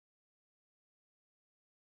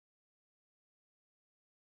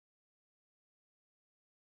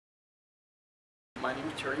My name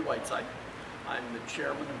is Terry Whiteside. I'm the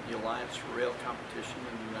chairman of the Alliance for Rail Competition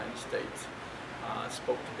in the United States. I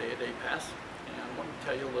spoke today at APAS, and I want to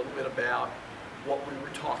tell you a little bit about what we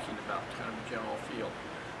were talking about, kind of a general feel.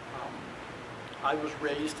 I was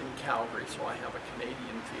raised in Calgary, so I have a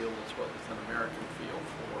Canadian feel as well as an American feel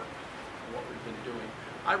for what we've been doing.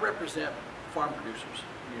 I represent farm producers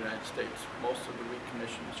in the United States. Most of the wheat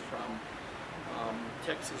commissions from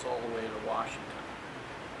Texas all the way to Washington.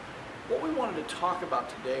 What we wanted to talk about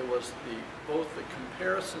today was both the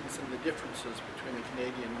comparisons and the differences between the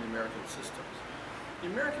Canadian and the American systems. The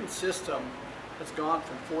American system has gone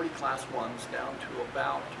from 40 Class 1s down to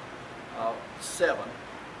about 7,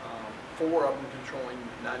 4 of them controlling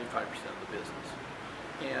 95% of the business.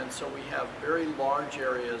 And so we have very large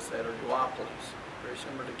areas that are duopolies, very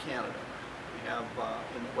similar to Canada. We have,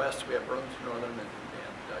 in the west, we have Burlington Northern and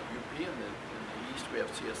UP, and in the east we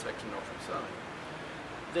have CSX and Norfolk Southern.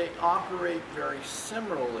 They operate very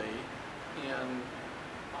similarly in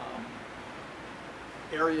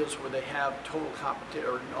areas where they have total competition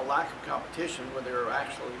or a lack of competition, where they're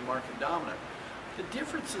actually market dominant. The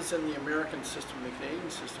differences in the American system and the Canadian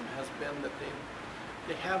system has been that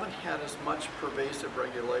they haven't had as much pervasive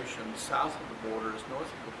regulation south of the border as north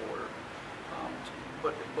of the border.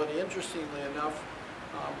 But interestingly enough,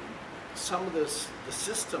 some of the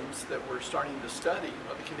systems that we're starting to study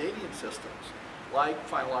are the Canadian systems, like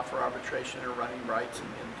final offer arbitration or running rights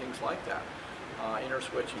and things like that,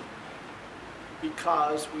 interswitching,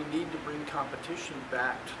 because we need to bring competition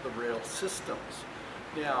back to the rail systems.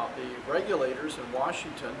 Now, the regulators in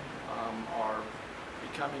Washington are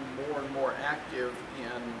becoming more and more active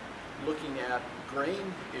in looking at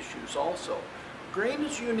grain issues also. Grain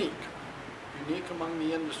is unique among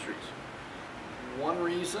the industries. One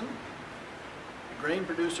reason, the grain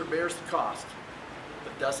producer bears the cost,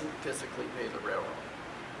 but doesn't physically pay the railroad.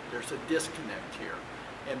 There's a disconnect here.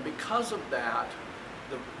 And because of that,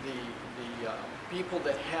 the people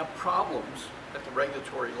that have problems at the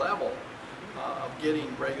regulatory level of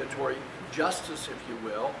getting regulatory justice, if you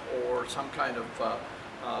will, or some kind of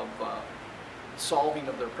solving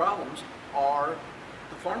of their problems are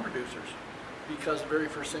the farm producers. Because the very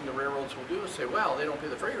first thing the railroads will do is say, well, they don't pay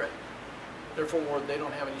the freight rate. Therefore, they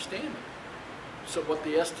don't have any standing. So what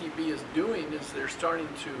the STB is doing is they're starting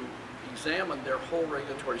to examine their whole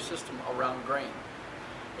regulatory system around grain.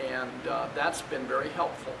 And that's been very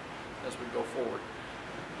helpful as we go forward.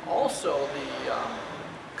 Also, the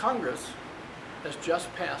Congress has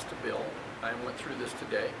just passed a bill, I went through this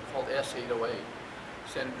today, called S-808.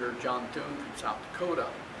 Senator John Thune from South Dakota,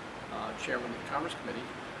 chairman of the Commerce Committee,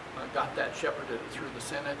 got that shepherded through the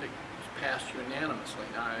Senate. It was passed unanimously.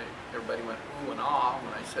 Now, everybody went ooh and ah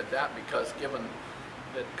when I said that, because given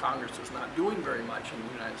that Congress is not doing very much in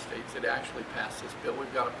the United States, it actually passed this bill.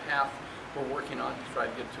 We've got a path we're working on to try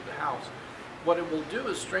to get to the House. What it will do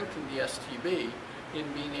is strengthen the STB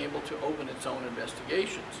in being able to open its own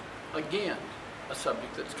investigations. Again, a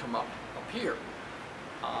subject that's come up here.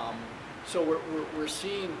 So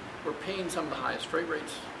we're paying some of the highest freight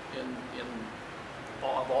rates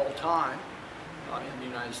of all time in the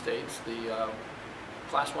United States. The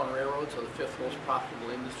Class 1 railroads are the 5th most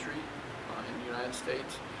profitable industry in the United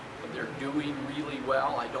States. They're doing really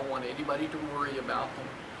well. I don't want anybody to worry about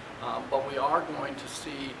them, but we are going to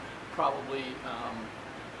see probably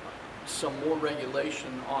some more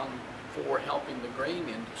regulation for helping the grain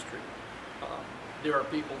industry. There are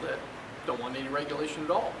people that don't want any regulation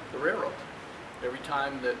at all, the railroads. Every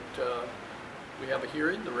time that we have a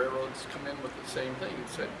hearing, the railroads come in with the same thing and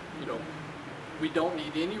said, you know, we don't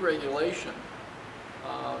need any regulation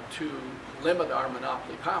to limit our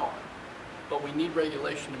monopoly power, but we need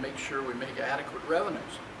regulation to make sure we make adequate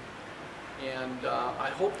revenues. And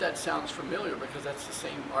I hope that sounds familiar, because that's the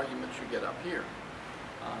same argument you get up here.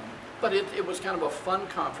 But it was kind of a fun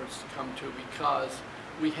conference to come to, because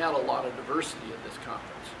we had a lot of diversity at this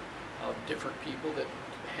conference of different people that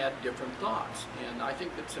had different thoughts. And I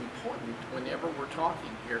think that's important whenever we're talking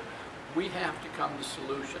here. We have to come to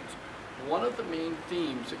solutions. One of the main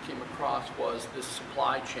themes that came across was this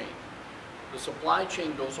supply chain. The supply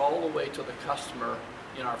chain goes all the way to the customer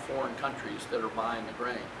in our foreign countries that are buying the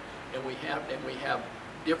grain. And we have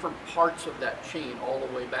different parts of that chain all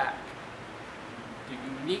the way back. The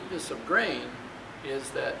uniqueness of grain is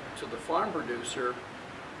that to the farm producer,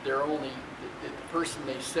 they're only, the person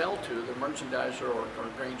they sell to, the merchandiser or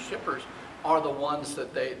grain shippers, are the ones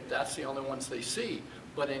that's the only ones they see.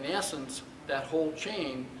 But in essence, that whole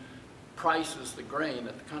chain prices the grain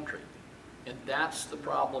at the country. And that's the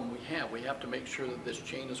problem we have. We have to make sure that this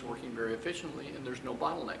chain is working very efficiently and there's no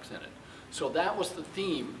bottlenecks in it. So that was the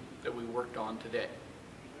theme that we worked on today.